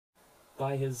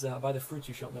by the fruits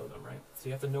you shall know them, right? So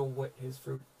you have to know what his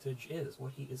fruitage is,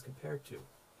 what he is compared to,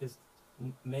 his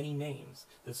many names,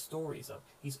 the stories of.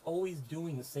 He's always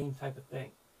doing the same type of thing.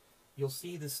 You'll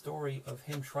see the story of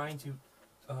him trying to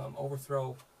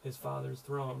overthrow his father's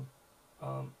throne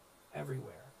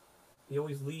everywhere. He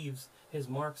always leaves his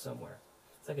mark somewhere.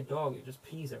 It's like a dog, it just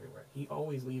pees everywhere. He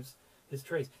always leaves his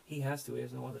trace. He has to, he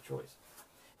has no other choice.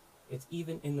 It's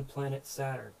even in the planet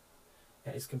Saturn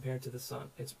as compared to the sun.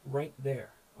 It's right there.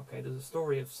 Okay, there's a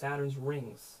story of Saturn's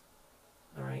rings.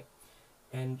 All right,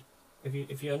 and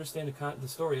if you understand the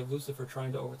story of Lucifer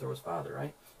trying to overthrow his father,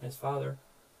 right, and his father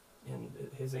and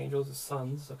his angels, his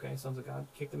sons, okay, sons of God,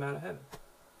 kicked him out of heaven.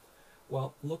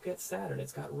 Well, look at Saturn.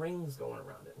 It's got rings going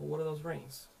around it. Well, what are those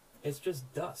rings? It's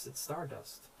just dust. It's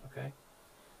stardust. Okay,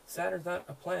 Saturn's not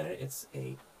a planet. It's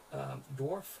a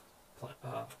dwarf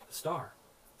star.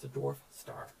 It's a dwarf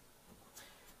star.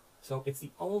 So it's the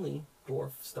only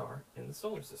dwarf star in the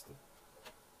solar system.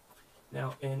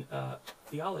 Now, in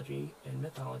theology and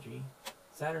mythology,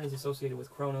 Saturn is associated with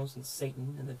Kronos and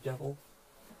Satan and the devil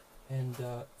and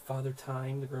Father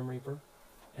Time, the Grim Reaper.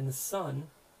 And the sun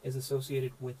is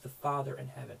associated with the Father in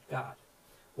heaven, God.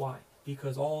 Why?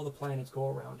 Because all the planets go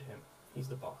around him. He's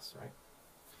the boss, right?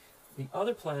 The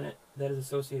other planet that is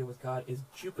associated with God is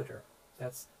Jupiter.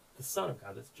 That's the Son of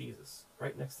God. That's Jesus,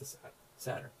 right next to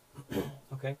Saturn.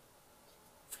 Okay?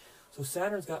 So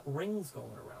Saturn's got rings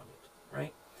going around it,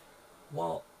 right?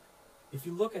 Well, if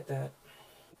you look at that,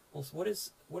 well, what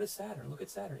is Saturn? Look at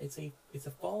Saturn. It's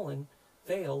a fallen,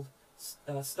 failed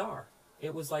star.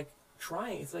 It was like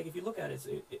trying. It's like if you look at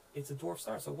it, it's a dwarf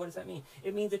star. So what does that mean?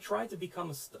 It means it tried to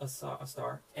become a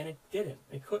star, and it didn't.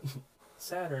 It couldn't.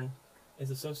 Saturn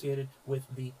is associated with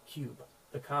the cube,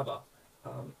 the Kaaba,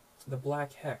 the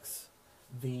black hex,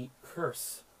 the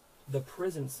curse, the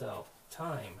prison cell,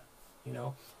 time. You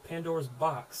know, Pandora's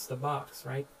box, the box,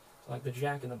 right? Like the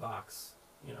Jack in the Box,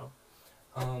 you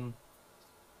know.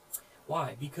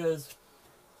 Why? Because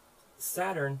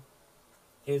Saturn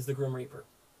is the Grim Reaper.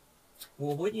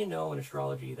 Well, wouldn't you know in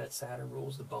astrology that Saturn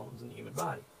rules the bones in the human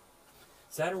body?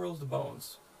 Saturn rules the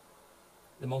bones,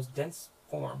 the most dense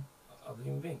form of the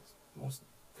human beings, most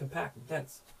compact,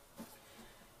 dense.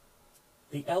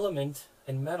 The element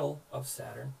and metal of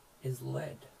Saturn is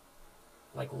lead,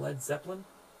 like Led Zeppelin.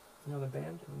 You know the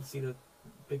band? You see the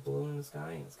big balloon in the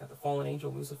sky, and it's got the fallen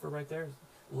angel Lucifer right there.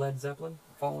 Led Zeppelin,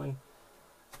 fallen.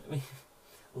 I mean,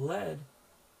 lead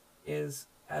is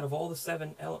out of all the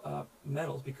 7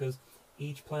 metals, because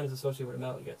each planet is associated with a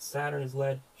metal. You got Saturn is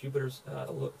lead, Jupiter's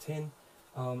tin,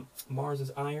 Mars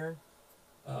is iron,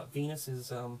 Venus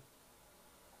is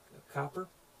copper,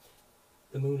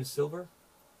 the moon is silver,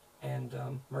 and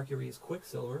Mercury is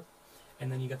quicksilver,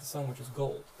 and then you got the sun, which is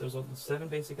gold. Those are the 7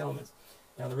 basic elements.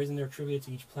 Now, the reason they're attributed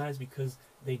to each planet is because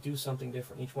they do something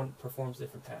different. Each one performs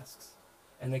different tasks.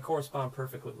 And they correspond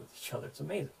perfectly with each other. It's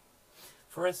amazing.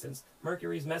 For instance,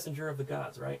 Mercury is messenger of the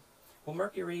gods, right? Well,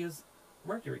 Mercury is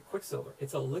Quicksilver.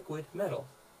 It's a liquid metal.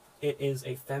 It is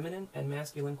a feminine and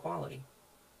masculine quality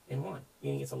in one.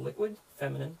 Meaning it's a liquid,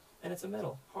 feminine, and it's a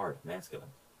metal, hard, masculine.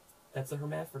 That's a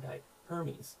hermaphrodite,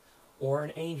 Hermes, or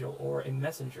an angel, or a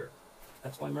messenger.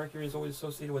 That's why Mercury is always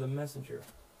associated with a messenger.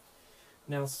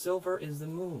 Now, silver is the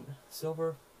moon.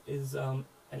 Silver is an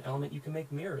element you can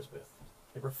make mirrors with.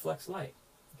 It reflects light,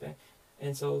 okay?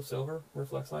 And so silver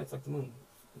reflects light. It's like the moon.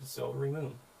 It's a silvery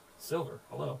moon. Silver,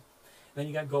 hello. Then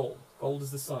you got gold. Gold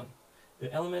is the sun.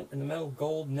 The element in the metal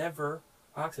gold never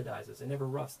oxidizes. It never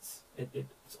rusts.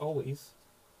 It's always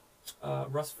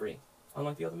rust-free,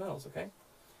 unlike the other metals, okay?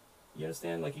 You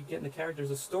understand? Like you get in the character,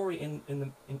 there's a story in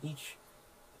each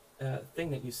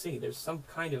thing that you see. There's some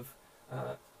kind of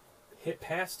hit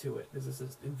pass to it. There's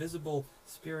this invisible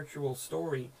spiritual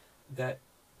story that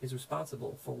is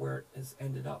responsible for where it has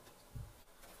ended up.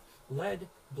 Lead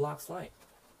blocks light.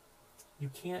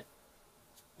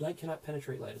 Light cannot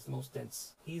penetrate light. It's the most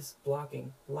dense. He's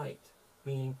blocking light,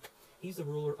 meaning he's the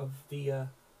ruler of the,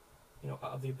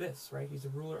 of the abyss, right? He's the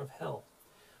ruler of hell.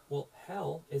 Well,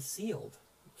 hell is sealed.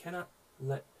 You cannot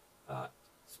let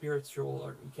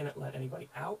you cannot let anybody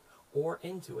out or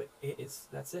into it.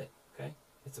 That's it, okay?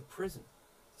 It's a prison,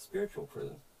 a spiritual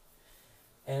prison.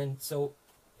 And so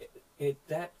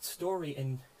that story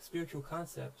and spiritual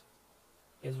concept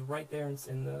is right there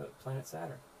in the planet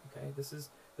Saturn, okay? This is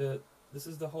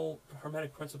the whole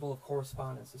Hermetic principle of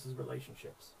correspondence. This is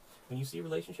relationships. When you see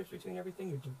relationships between everything,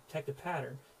 you detect a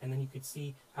pattern, and then you could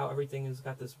see how everything has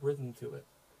got this rhythm to it.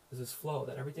 There's this flow,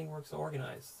 that everything works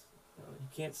organized. You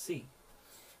can't see,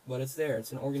 but it's there.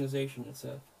 It's an organization. It's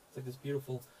like this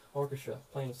beautiful orchestra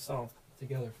playing a song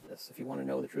together. If you want to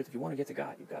know the truth, if you want to get to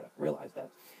God, you've got to realize that,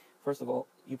 first of all,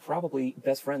 you're probably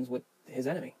best friends with his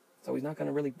enemy. So he's not going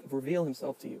to really reveal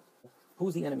himself to you.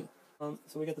 Who's the enemy?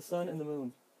 So we got the sun and the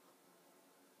moon.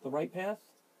 The right path,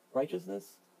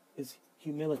 righteousness, is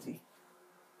humility.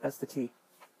 That's the key.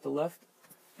 The left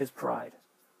is pride.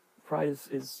 Pride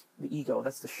is the ego.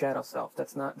 That's the shadow self.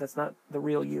 That's not the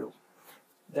real you.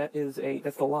 That's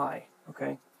the lie.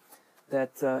 Okay,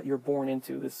 that you're born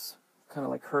into, this kind of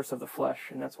like curse of the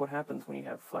flesh, and that's what happens when you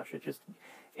have flesh.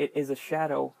 It is a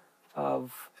shadow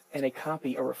of, and a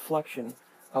copy, a reflection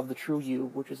of the true you,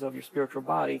 which is of your spiritual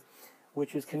body,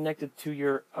 which is connected to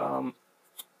your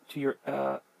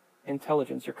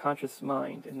intelligence, your conscious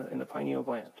mind in the pineal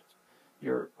gland,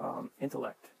 your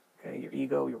intellect, okay, your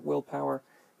ego, your willpower,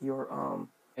 your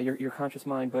conscious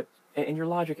mind, and your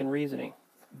logic and reasoning,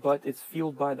 but it's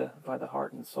fueled by the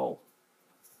heart and soul.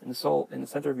 And the soul, in the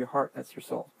center of your heart, that's your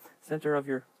soul. Center of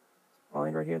your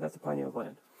mind right here, that's the pineal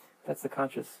gland. That's the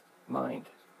conscious mind,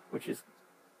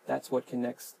 that's what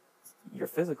connects your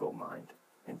physical mind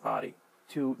and body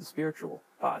to the spiritual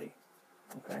body,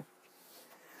 okay?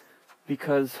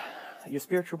 Because your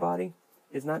spiritual body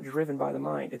is not driven by the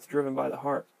mind, it's driven by the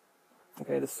heart,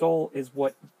 okay? The soul is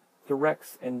what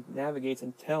directs and navigates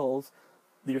and tells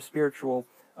your spiritual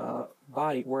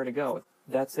body where to go.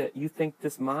 That's it. You think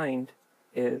this mind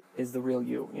is the real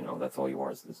you, that's all you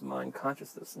are, is this mind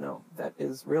consciousness. No, that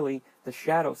is really the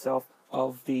shadow self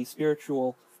of the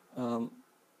spiritual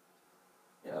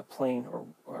plane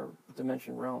or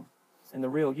dimension realm. And the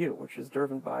real you, which is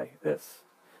driven by this.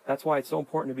 That's why it's so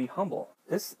important to be humble.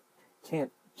 This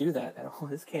can't do that at all.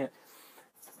 This can't.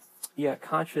 Yeah,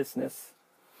 consciousness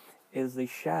is the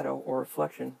shadow or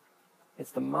reflection.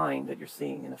 It's the mind that you're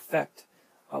seeing, an effect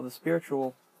of the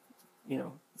spiritual,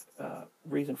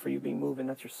 reason for you being moving.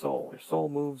 That's your soul. Your soul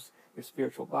moves your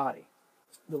spiritual body.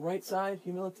 The right side,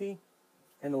 humility,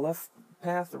 and the left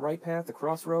path, the right path, the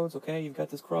crossroads, okay? You've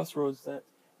got this crossroads that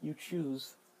you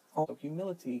choose. Also,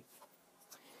 humility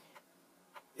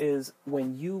is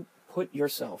when you put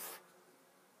yourself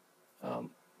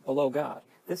below God.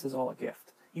 This is all a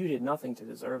gift. You did nothing to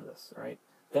deserve this, right?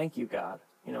 Thank you, God,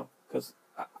 because,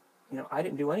 I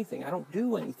didn't do anything. I don't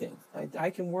do anything.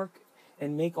 I can work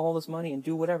and make all this money and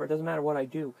do whatever. It doesn't matter what I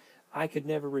do. I could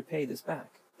never repay this back.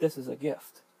 This is a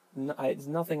gift. It's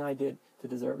nothing I did to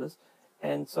deserve this.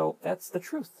 And so that's the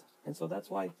truth. And so that's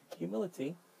why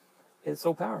humility is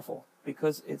so powerful,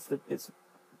 because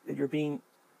you're being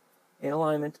in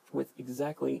alignment with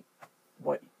exactly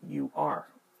what you are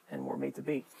and were made to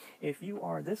be. If you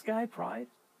are this guy, pride,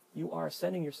 you are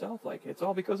ascending yourself like, it's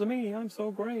all because of me, I'm so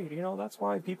great, that's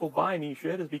why people buy me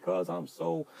shit, is because I'm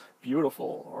so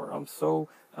beautiful, or I'm so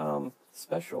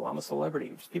special, I'm a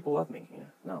celebrity, just people love me.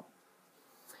 No.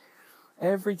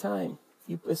 Every time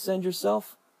you ascend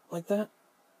yourself like that,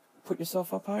 put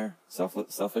yourself up higher,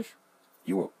 selfish,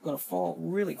 you are going to fall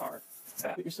really hard.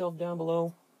 Put yourself down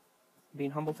below,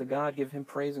 being humble to God, give Him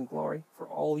praise and glory for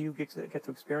all you get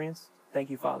to experience. Thank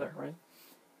you, Father, right?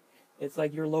 It's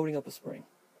like you're loading up a spring.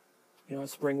 A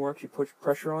spring works, you put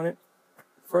pressure on it.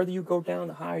 The further you go down,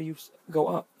 the higher you go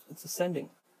up. It's ascending.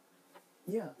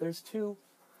 Yeah, there's two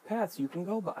paths you can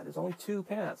go by. There's only two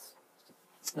paths.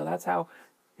 Now that's how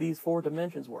these 4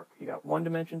 dimensions work. You got 1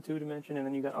 dimension, 2 dimension, and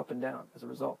then you got up and down as a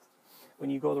result. When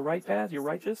you go the right path, you're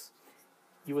righteous,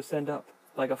 you ascend up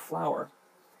like a flower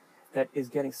that is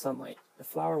getting sunlight. The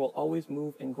flower will always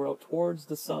move and grow towards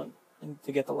the sun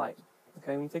to get the light.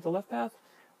 Okay, when you take the left path,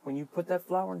 when you put that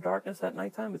flower in darkness at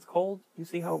nighttime, it's cold, you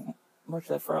see how much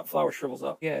that flower shrivels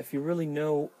up. Yeah, if you really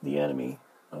know the enemy,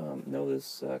 know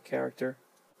this character,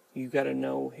 you got to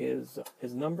know his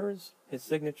numbers, his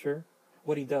signature,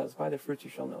 what he does. By their fruits you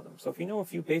shall know them. So if you know a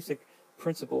few basic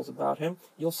principles about him,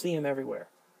 you'll see him everywhere.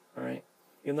 All right?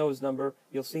 You'll know his number.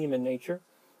 You'll see him in nature.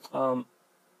 And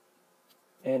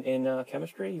in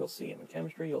chemistry, you'll see him. In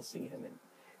chemistry, you'll see him in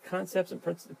concepts and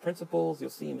principles. You'll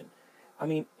see him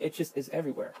in... it just is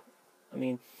everywhere.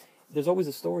 There's always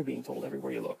a story being told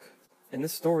everywhere you look. And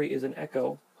this story is an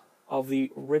echo of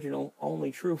the original,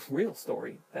 only true, real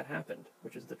story that happened,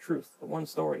 which is the truth. The one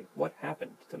story. What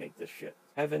happened to make this shit?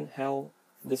 Heaven, hell,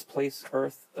 this place,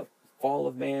 earth, the fall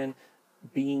of man,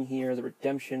 being here, the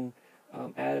redemption,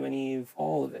 Adam and Eve,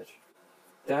 all of it.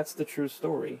 That's the true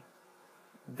story.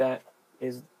 That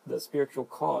is the spiritual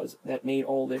cause that made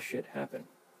all this shit happen.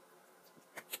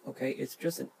 Okay? It's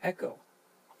just an echo.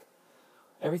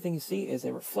 Everything you see is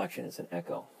a reflection. It's an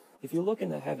echo. If you look in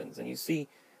the heavens and you see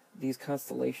these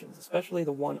constellations, especially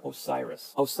the one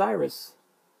Osiris. Osiris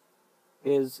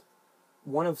is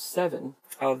one of 7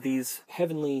 of these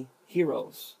heavenly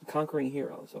heroes, conquering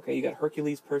heroes. Okay, you got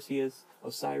Hercules, Perseus,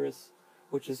 Osiris,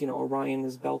 which is, Orion,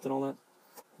 his belt and all that.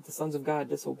 The sons of God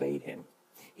disobeyed him.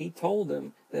 He told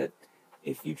them that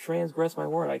if you transgress my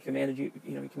word, I commanded you,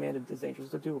 he commanded his angels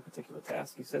to do a particular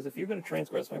task. He says, if you're going to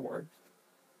transgress my word,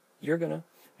 you're going to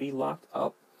be locked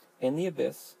up in the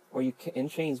abyss, in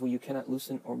chains where you cannot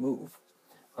loosen or move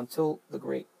until the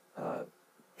great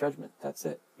judgment. That's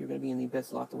it. You're going to be in the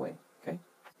abyss, locked away. Okay?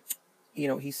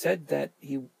 He said that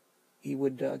he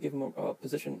would give them a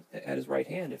position at his right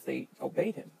hand if they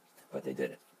obeyed him, but they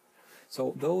didn't.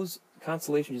 So those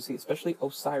constellations you see, especially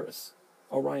Osiris,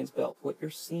 Orion's belt, what you're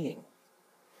seeing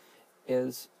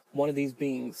is one of these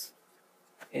beings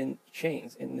in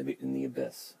chains in the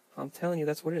abyss. I'm telling you,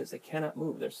 that's what it is. They cannot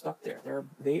move. They're stuck there.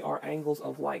 They are angles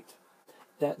of light.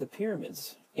 That the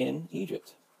pyramids in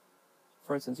Egypt,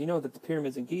 for instance, you know that the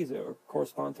pyramids in Giza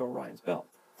correspond to Orion's belt.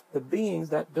 The beings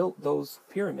that built those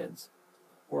pyramids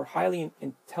were highly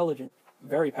intelligent,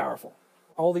 very powerful.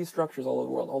 All these structures all over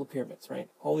the world, all the pyramids, right?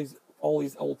 All these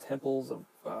old temples of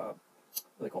what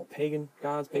they call pagan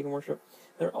gods, pagan worship.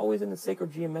 They're always in the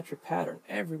sacred geometric pattern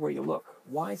everywhere you look.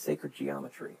 Why sacred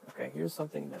geometry? Okay, here's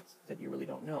something that you really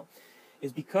don't know.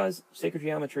 Is because sacred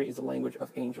geometry is the language of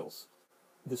angels.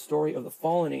 The story of the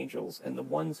fallen angels and the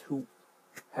ones who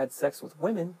had sex with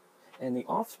women, and the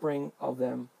offspring of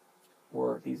them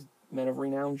were these men of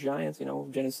renowned giants.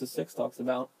 Genesis 6 talks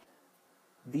about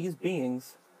these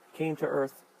beings came to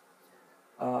earth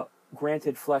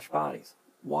granted flesh bodies.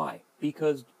 Why?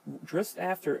 Because just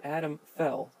after Adam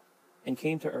fell and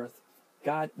came to earth,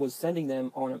 God was sending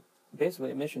them on basically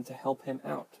a mission to help him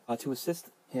out, to assist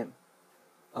him.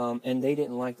 And they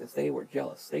didn't like this. They were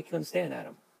jealous. They couldn't stand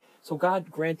Adam. So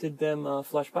God granted them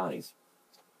flesh bodies.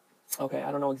 Okay,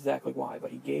 I don't know exactly why,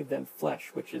 but he gave them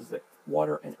flesh, which is the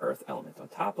water and earth element, on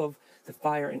top of the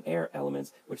fire and air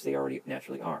elements, which they already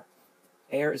naturally are.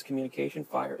 Air is communication,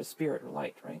 fire is spirit or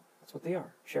light, right? That's what they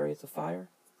are. Chariots of fire,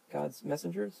 God's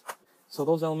messengers. So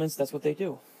those elements, that's what they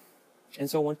do. And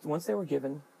so once they were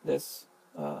given this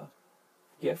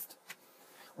gift,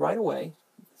 right away,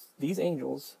 these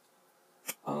angels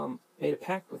made a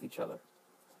pact with each other.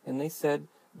 And they said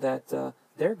that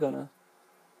they're going to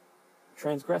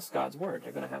transgress God's word.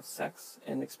 They're going to have sex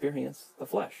and experience the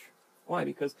flesh. Why?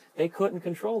 Because they couldn't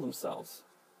control themselves.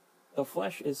 The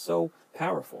flesh is so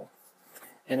powerful.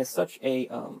 And it's such a,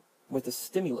 with the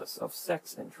stimulus of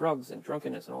sex and drugs and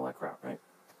drunkenness and all that crap, right?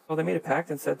 Well, they made a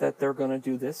pact and said that they're going to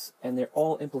do this, and they're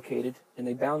all implicated, and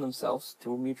they bound themselves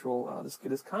to a mutual,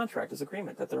 this contract, this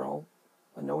agreement, that they're all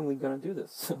unknowingly going to do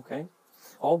this, okay?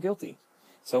 All guilty.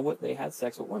 So they had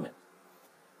sex with women,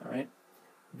 all right?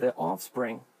 The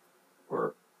offspring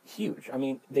were huge. I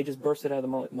mean, they just bursted out of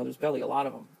the mother's belly, a lot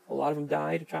of them. A lot of them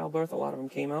died at childbirth, a lot of them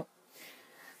came out.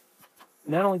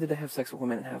 Not only did they have sex with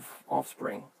women and have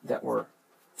offspring that were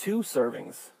 2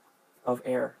 servings of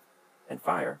air and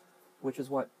fire, which is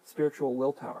what? Spiritual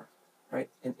willpower, right?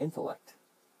 And intellect,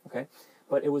 okay?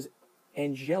 But it was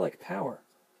angelic power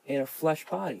in a flesh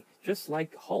body, just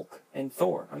like Hulk and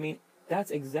Thor. I mean,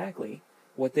 that's exactly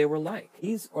what they were like.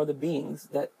 These are the beings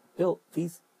that built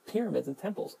these pyramids and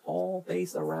temples, all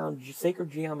based around sacred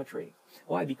geometry.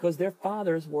 Why? Because their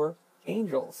fathers were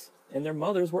angels, and their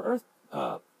mothers were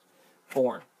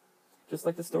earth-born. Just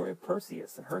like the story of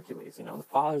Perseus and Hercules.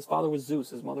 His father was Zeus,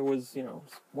 his mother was,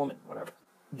 woman, whatever.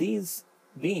 These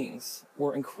beings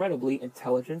were incredibly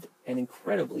intelligent and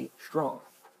incredibly strong.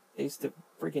 They used to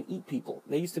freaking eat people.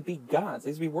 They used to be gods.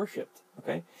 They used to be worshipped,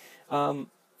 okay?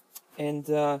 And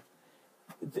not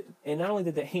only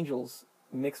did the angels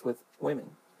mix with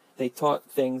women, they taught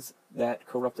things that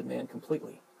corrupted man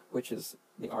completely, which is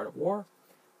the art of war,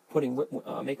 putting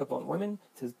makeup on women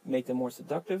to make them more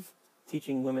seductive,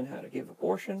 teaching women how to give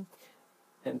abortion,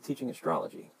 and teaching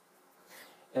astrology,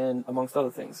 and amongst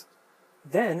other things.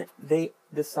 Then they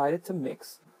decided to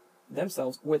mix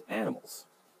themselves with animals.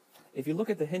 If you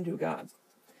look at the Hindu gods,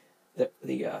 the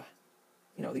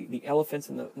elephants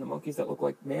and the monkeys that look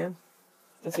like man,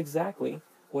 that's exactly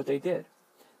what they did.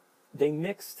 They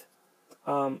mixed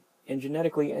and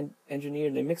genetically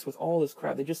engineered. They mixed with all this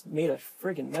crap. They just made a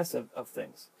friggin' mess of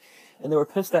things. And they were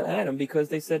pissed at Adam because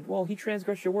they said, well, he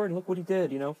transgressed your word, and look what he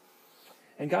did,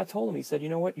 And God told him, he said, you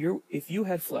know what, if you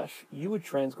had flesh, you would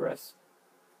transgress,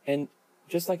 and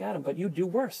just like Adam, but you'd do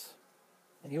worse.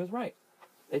 And he was right.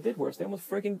 They did worse. They almost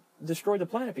friggin' destroyed the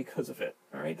planet because of it,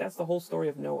 all right? That's the whole story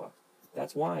of Noah.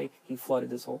 That's why he flooded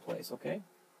this whole place, okay?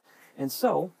 And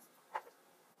so,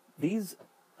 these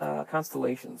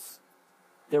constellations,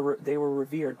 they were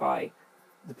revered by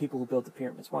the people who built the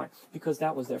pyramids. Why? Because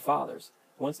that was their fathers.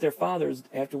 Once their fathers,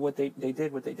 after what they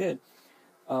did,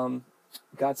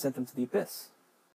 God sent them to the abyss.